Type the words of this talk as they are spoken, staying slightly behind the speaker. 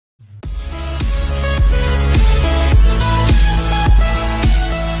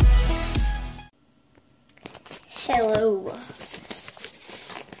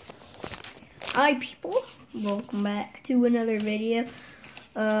Hi people, welcome back to another video.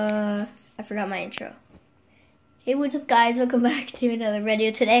 I forgot my intro. Hey, what's up guys, welcome back to another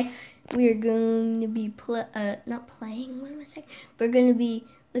video. Today we are going to be not playing, what am I saying? We're going to be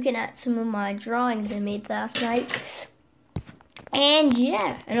looking at some of my drawings I made last night. And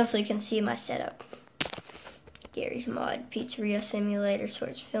yeah, and also you can see my setup. Gary's Mod, Pizzeria Simulator,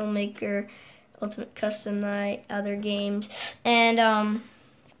 Swords Filmmaker, Ultimate Custom Night, other games, and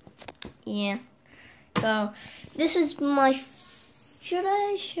yeah. So this is my. Should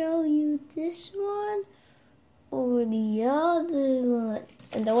I show you this one or the other one?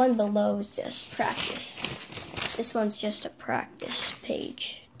 And the one below is just practice. This one's just a practice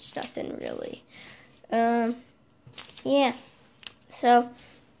page. It's nothing really. Yeah. So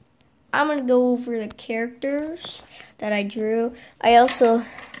I'm gonna go over the characters that I drew. I also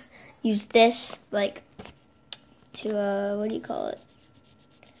use this like to what do you call it?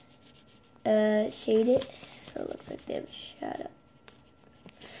 Shade it so it looks like they have a shadow.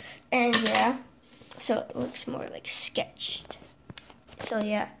 And yeah, so it looks more like sketched. So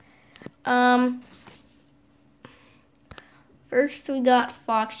yeah. First we got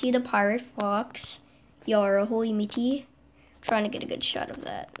Foxy the pirate fox. Yara holy meaty. Trying to get a good shot of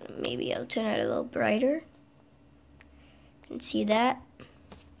that. Maybe I'll turn it a little brighter. You can see that.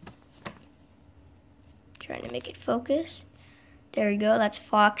 Trying to make it focus. There we go, that's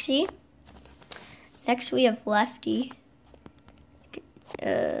Foxy. Next we have Lefty.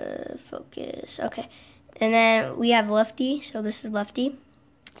 Focus, okay. And then we have Lefty, so this is Lefty.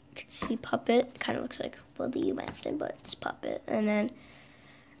 You can see Puppet, kind of looks like Willie Afton, but it's Puppet. And then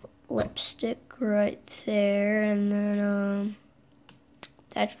lipstick right there, and then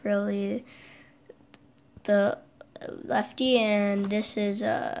that's really the Lefty, and this is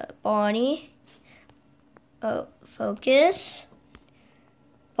Bonnie. Oh, focus.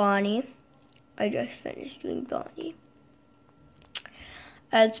 Bonnie. I just finished doing Bonnie.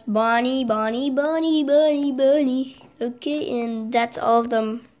 That's Bonnie, Bonnie, Bonnie, Bonnie, Bonnie. Okay, and that's all of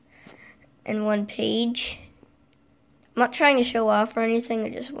them in one page. I'm not trying to show off or anything, I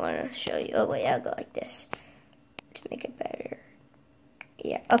just want to show you. Oh wait, I'll go like this to make it better.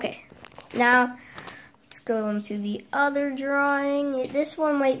 Yeah, okay. Now, let's go into the other drawing. This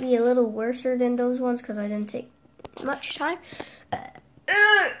one might be a little worse than those ones because I didn't take much time.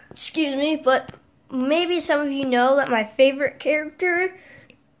 Excuse me, but maybe some of you know that my favorite character,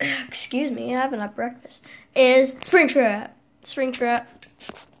 excuse me, I haven't had breakfast, is Springtrap. Springtrap.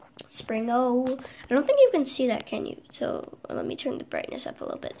 Springo. I don't think you can see that, can you? So let me turn the brightness up a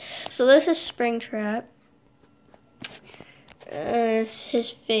little bit. So this is Springtrap. His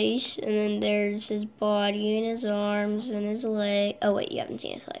face, and then there's his body and his arms and his leg. Oh wait, you haven't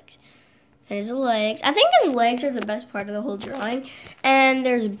seen his legs. And his legs. I think his legs are the best part of the whole drawing. And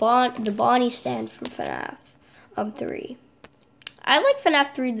there's the Bonnie stand from Fnaf 3. I like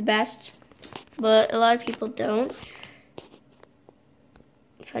Fnaf 3 the best, but a lot of people don't.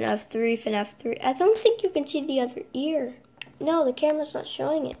 Fnaf 3, Fnaf 3. I don't think you can see the other ear. No, the camera's not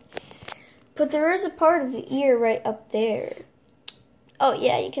showing it. But there is a part of the ear right up there. Oh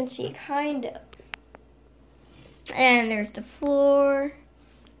yeah, you can see it kind of. And there's the floor.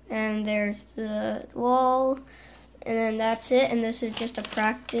 And there's the wall. And then that's it. And this is just a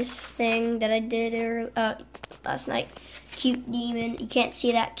practice thing that I did last night. Cute demon. You can't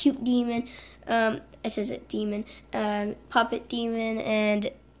see that. Cute demon. It says it demon. Puppet demon. And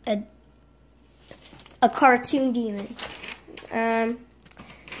a cartoon demon. Yeah.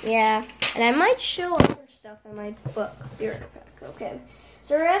 And I might show other stuff in my book. Here, okay.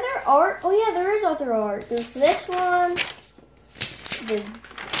 So there other art? Oh yeah, there is other art. There's this one. There's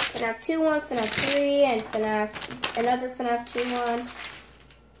Fnaf 2-1, Fnaf 3, and another Fnaf 2-1.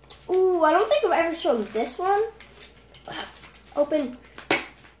 Ooh, I don't think I've ever shown this one. Open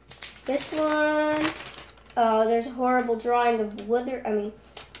this one. Oh, there's a horrible drawing of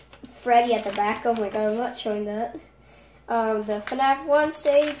Freddy at the back. Oh my god, I'm not showing that. The Fnaf 1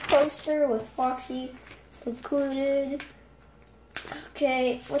 stage poster with Foxy included.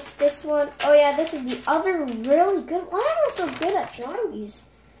 Okay, what's this one? Oh yeah, this is the other really good. Why am I so good at drawing these?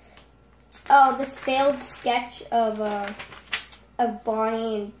 Oh, this failed sketch of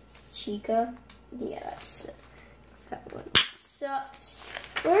Bonnie and Chica. Yeah, that one sucks.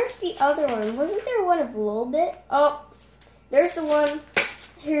 Where's the other one? Wasn't there one of Lilbit? Oh, there's the one.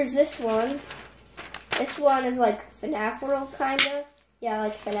 Here's this one. This one is like Fnaf World, kinda. Yeah,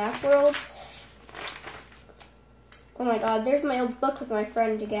 like Fnaf World. Oh my god, there's my old book with my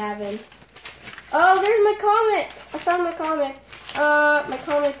friend Gavin. Oh, there's my comic! I found my comic. My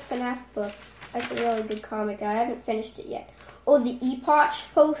comic Fnaf book. That's a really good comic. I haven't finished it yet. Oh, the Epoch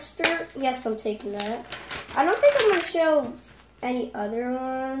poster. Yes, I'm taking that. I don't think I'm going to show any other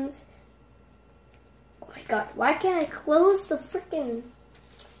ones. Oh my god, why can't I close the freaking...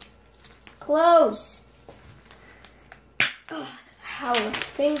 Close. Oh, how my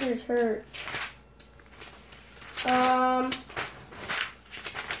fingers hurt.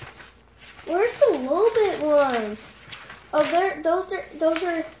 Where's the little bit one? Oh, those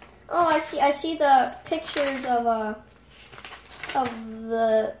are. Oh, I see the pictures of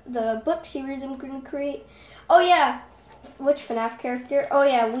the book series I'm gonna create. Oh yeah, which FNAF character? Oh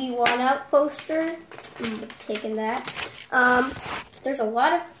yeah, We Want Out poster. I'm taking that. There's a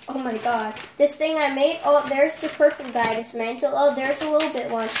lot of. Oh my god, this thing I made. Oh, there's the purple guy dismantled. Oh, there's a little bit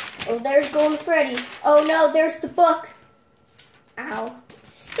one. Oh, there's Golden Freddy. Oh no, there's the book. Ow.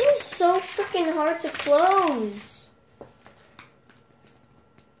 This thing is so freaking hard to close.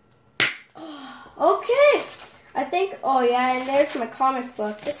 Oh, okay. I think, oh yeah, and there's my comic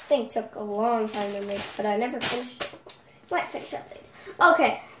book. This thing took a long time to make, but I never finished it. Might finish that later.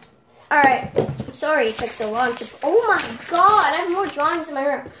 Okay. Alright. I'm sorry it took so long to, oh my god, I have more drawings in my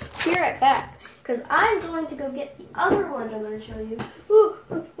room. Be right back. Because I'm going to go get the other ones I'm going to show you. Ooh,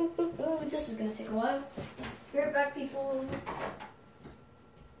 this is going to take a while. Be right back, people.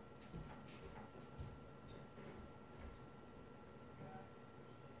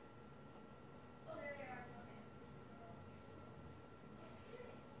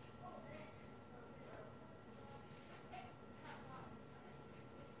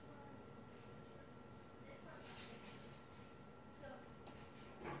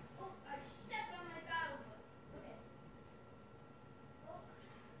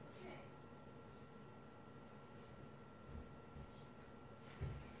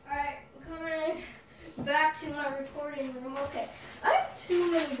 Back to my recording room. Okay, I have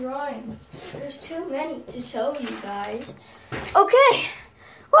too many drawings. There's too many to show you guys. Okay,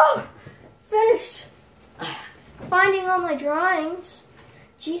 whoa, finished finding all my drawings.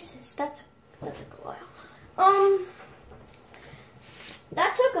 Jesus, that took a while.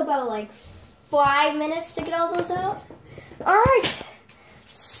 That took about like 5 minutes to get all those out. All right,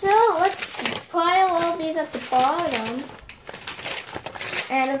 so let's pile all these at the bottom.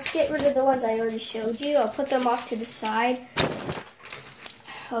 And let's get rid of the ones I already showed you. I'll put them off to the side.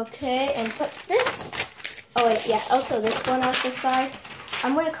 Okay, and put this. Oh wait, yeah, also this one off the side.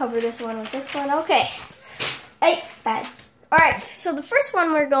 I'm gonna cover this one with this one. Okay. Hey, bad. Alright, so the first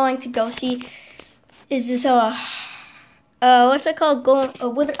one we're going to go see is this what's it called?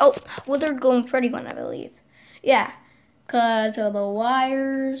 Withered Golden Freddy one, I believe. Yeah. Cause of the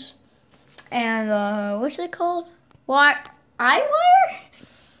wires and what's it called? Eye wire?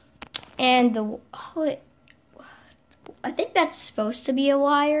 And the, I think that's supposed to be a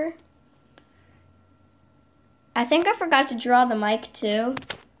wire. I think I forgot to draw the mic too.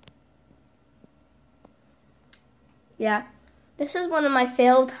 Yeah, this is one of my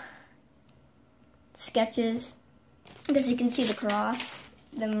failed sketches because you can see the cross.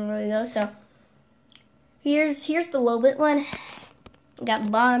 Doesn't really go. So here's the little bit one. Got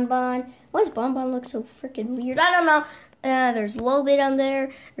Bonbon. Why does Bonbon look so freaking weird? I don't know. There's a little bit on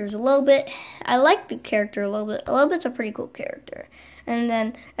there. There's a little bit. I like the character a little bit. A little bit's a pretty cool character. And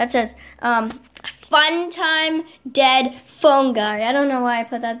then that says, Fun Time Dead Phone Guy. I don't know why I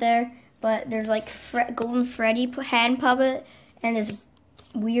put that there, but there's like Golden Freddy hand puppet and this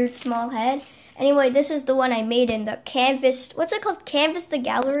weird small head. Anyway, this is the one I made in the canvas. What's it called? Canvas the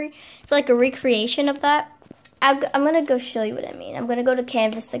Gallery. It's like a recreation of that. I'm going to go show you what I mean. I'm going to go to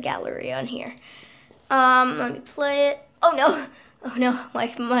Canvas the Gallery on here. Let me play it. Oh no, oh no, my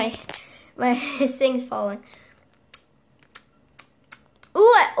thing's falling.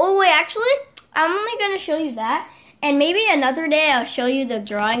 Ooh, oh wait, actually, I'm only gonna show you that, and maybe another day I'll show you the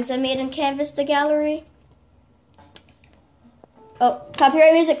drawings I made in Canvas the Gallery. Oh,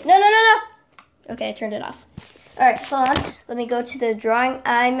 copyright music, no. Okay, I turned it off. All right, hold on, let me go to the drawing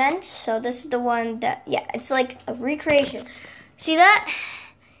I meant. So this is the one that, yeah, it's like a recreation. See that?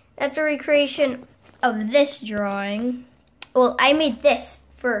 That's a recreation of this drawing. Well, I made this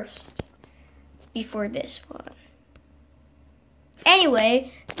first before this one.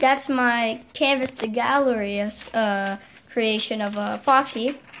 Anyway, that's my Canvas the Gallery creation of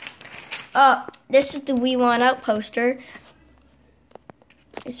Foxy. This is the We Want Out poster.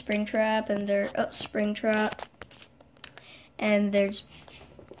 It's Springtrap and Springtrap. And there's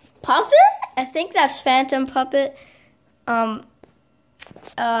Puppet? I think that's Phantom Puppet.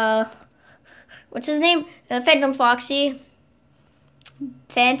 What's his name? Phantom Foxy,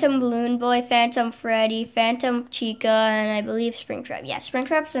 Phantom Balloon Boy, Phantom Freddy, Phantom Chica, and I believe Springtrap. Yeah,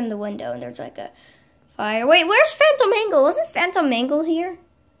 Springtrap's in the window, and there's like a Fire. Wait, where's Phantom Mangle? Wasn't Phantom Mangle here?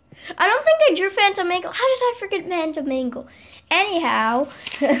 I don't think I drew Phantom Mangle. How did I forget Phantom Mangle? Anyhow,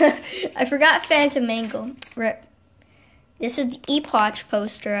 I forgot Phantom Mangle. Rip. This is the Epoch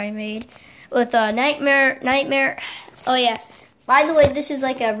poster I made with a Nightmare. Oh yeah. By the way, this is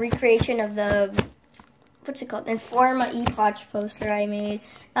like a recreation of the, what's it called? Informa Epoch poster I made.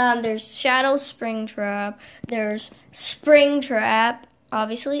 There's Shadow Springtrap. There's Springtrap.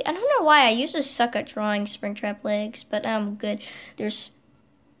 Obviously, I don't know why I used to suck at drawing Springtrap legs, but I'm good. There's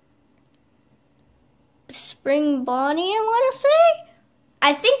Spring Bonnie, I want to say?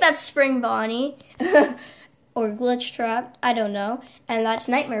 I think that's Spring Bonnie. Or Glitch Trap, I don't know. And that's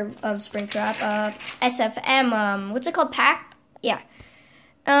Nightmare Springtrap. SFM, what's it called? Pack? Yeah.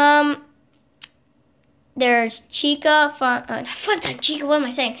 There's Chica, Funtime Chica, what am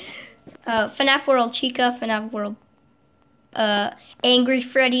I saying? FNAF World Chica, FNAF World Angry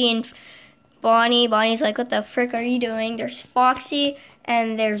Freddy and Bonnie. Bonnie's like, what the frick are you doing? There's Foxy.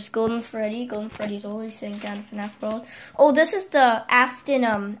 And there's Golden Freddy. Golden Freddy's always sitting down in FNAF World. Oh, this is the Afton,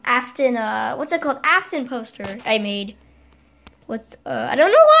 what's it called? Afton poster I made. With, I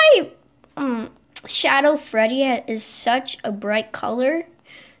don't know why Shadow Freddy is such a bright color.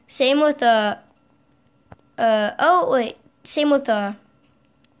 Same with, same with,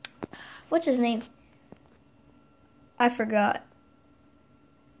 what's his name? I forgot.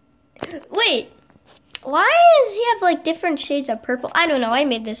 Wait. Why does he have like different shades of purple? I don't know. I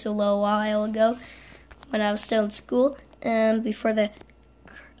made this a little while ago when I was still in school. Before the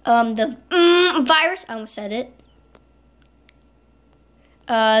virus. I almost said it.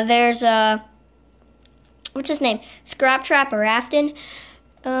 There's what's his name? Scrap Trap or Afton.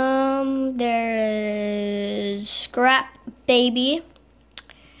 There's Scrap Baby.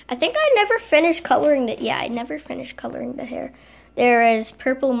 I think I never finished coloring the. Yeah, I never finished coloring the hair. There is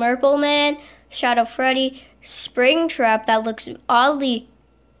Purple Merple Man. Shadow Freddy, Springtrap, that looks oddly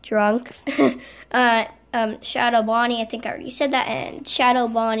drunk. Shadow Bonnie, I think I already said that. And Shadow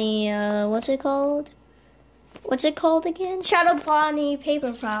Bonnie, what's it called? What's it called again? Shadow Bonnie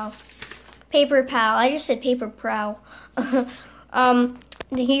Paper Prow. Paper Pal. I just said Paper Prow. Here's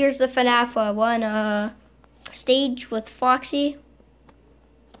the FNAF one stage with Foxy.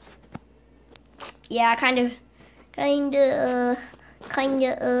 Yeah, kind of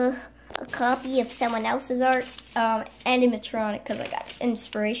a copy of someone else's art, animatronic, because I got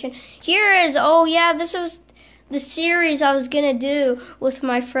inspiration. Here is, oh yeah, this was the series I was gonna do with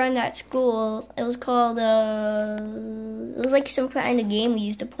my friend at school. It was called, it was like some kind of game we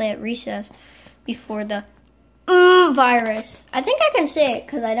used to play at recess before the virus. I think I can say it,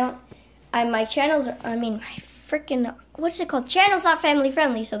 because my channels are, my freaking, what's it called? Channel's not family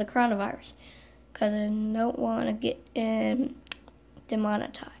friendly, so the coronavirus. Because I don't want to get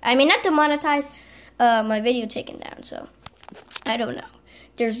demonetized. Not demonetized, my video taken down, so I don't know.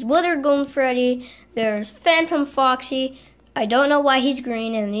 There's Withered Golden Freddy, there's Phantom Foxy. I don't know why he's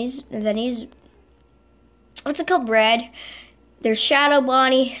green, and then he's what's it called, red. There's Shadow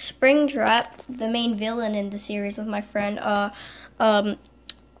Bonnie, Springtrap, the main villain in the series with my friend.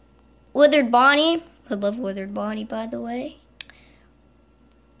 Withered Bonnie. I love Withered Bonnie, by the way.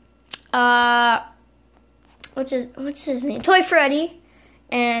 What's his name? Toy Freddy.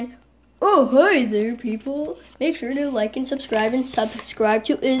 And oh, hi there, people. Make sure to like and subscribe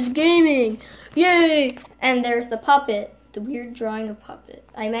to Is Gaming. Yay! And there's the puppet, the weird drawing of puppet.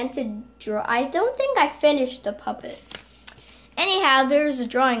 I meant to draw. I don't think I finished the puppet. Anyhow, there's a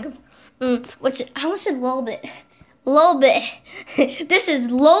drawing of what's it? I almost said Lolbit. Lolbit. This is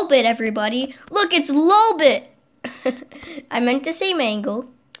Lolbit, everybody. Look, it's Lolbit. I meant to say Mangle.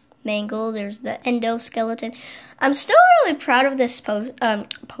 Mangle. There's the endoskeleton. I'm still really proud of this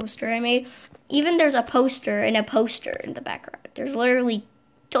poster I made. Even there's a poster in the background. There's literally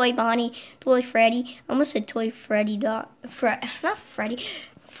Toy Bonnie, Toy Freddy. I almost said Toy Freddy. Not Freddy.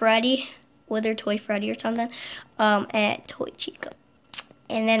 Freddy. Whether Toy Freddy or something. And Toy Chica.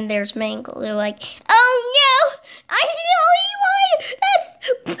 And then there's Mangle. They're like, oh no! I know you want! That's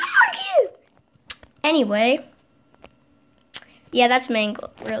broken! Anyway. Yeah, that's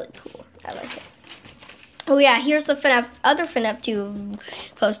Mangle. Really cool. I like it. Oh yeah, here's the other FNAF 2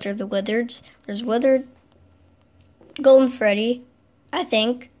 poster, the Withereds. There's Withered, Golden Freddy, I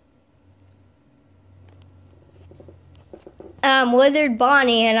think. Withered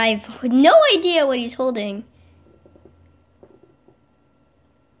Bonnie, and I have no idea what he's holding.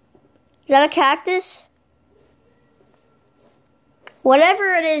 Is that a cactus?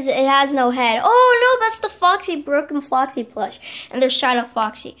 Whatever it is, it has no head. Oh no, that's the Foxy, broken Foxy plush. And there's Shadow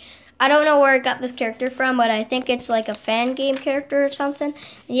Foxy. I don't know where I got this character from, but I think it's like a fan game character or something.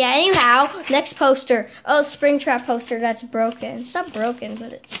 Yeah, anyhow, next poster. Oh, Springtrap poster that's broken. It's not broken,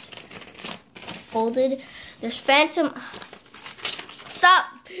 but it's folded. There's Phantom. Stop!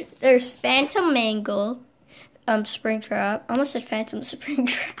 There's Phantom Mangle. Springtrap. I almost said Phantom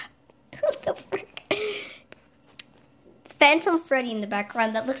Springtrap. What the frick? Phantom Freddy in the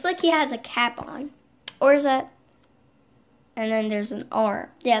background that looks like he has a cap on. Or is that? And then there's an arm.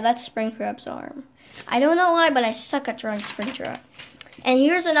 Yeah, that's Springtrap's arm. I don't know why, but I suck at drawing Springtrap. And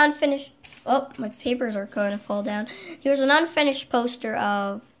here's an unfinished... Oh, my papers are going to fall down. Here's an unfinished poster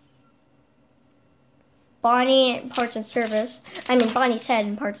of Bonnie in Parts and Service. I mean, Bonnie's head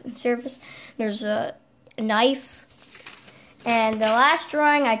in Parts and Service. There's a knife. And the last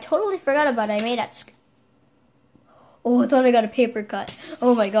drawing I totally forgot about. I made at... Oh, I thought I got a paper cut.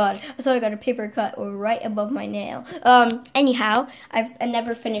 Oh my god. I thought I got a paper cut right above my nail. Anyhow, I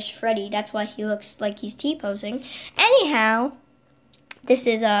never finished Freddy. That's why he looks like he's T-posing. Anyhow, this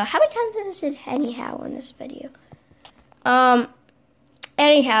is, how many times did I say anyhow in this video?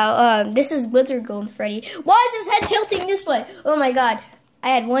 Anyhow, this is Withered Golden Freddy. Why is his head tilting this way? Oh my god. I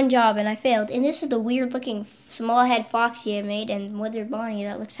had one job and I failed. And this is the weird looking small head Foxy I made and Withered Bonnie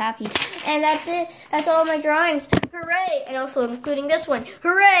that looks happy. And that's it. That's all my drawings. Hooray! And also including this one.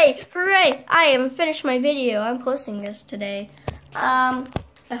 Hooray! Hooray! I haven't finished my video. I'm posting this today. I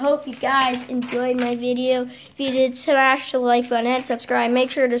hope you guys enjoyed my video. If you did, smash the like button and subscribe. Make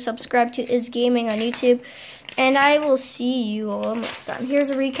sure to subscribe to Is Gaming on YouTube. And I will see you all next time.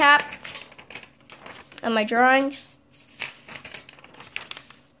 Here's a recap of my drawings.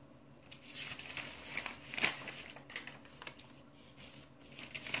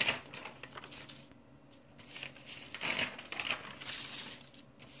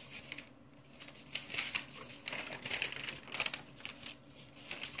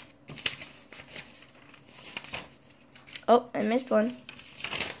 Oh, I missed one.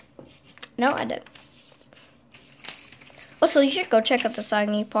 No, I didn't. Also, you should go check out the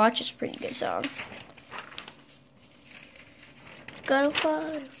song You Watch. It's a pretty good song. Got a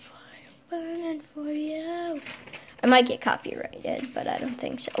fire burning for you. I might get copyrighted, but I don't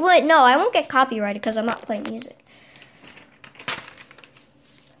think so. Wait, no, I won't get copyrighted because I'm not playing music.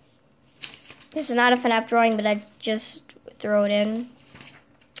 This is not a Fnaf drawing, but I just throw it in.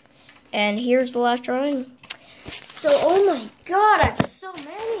 And here's the last drawing. So, oh my god, I have so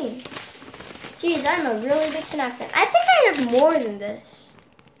many. Jeez, I'm a really big Fnaf fan. I think I have more than this.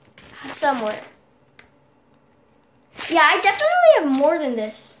 Somewhere. Yeah, I definitely have more than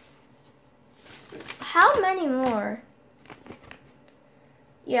this. How many more?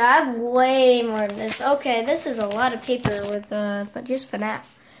 Yeah, I have way more than this. Okay, this is a lot of paper with just Fnaf.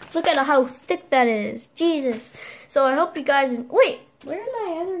 Look at how thick that is. Jesus. So I hope you guys... Wait, where did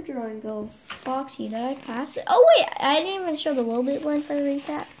my other drawing go? Foxy, did I pass it? Oh wait, I didn't even show the little bit one for the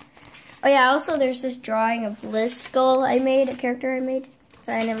recap. Oh yeah, also there's this drawing of Liz Skull I made, a character I made. It's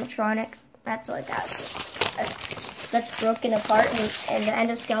an animatronic. That's like that. That's broken apart, and the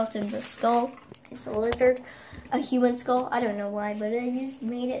endoskeleton's a skull. It's a lizard, a human skull. I don't know why, but I just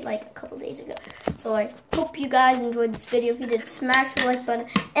made it like a couple days ago. So I hope you guys enjoyed this video. If you did, smash the like button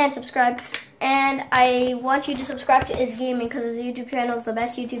and subscribe. And I want you to subscribe to Is Gaming because his YouTube channel is the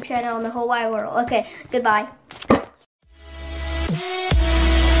best YouTube channel in the whole wide world. Okay, goodbye.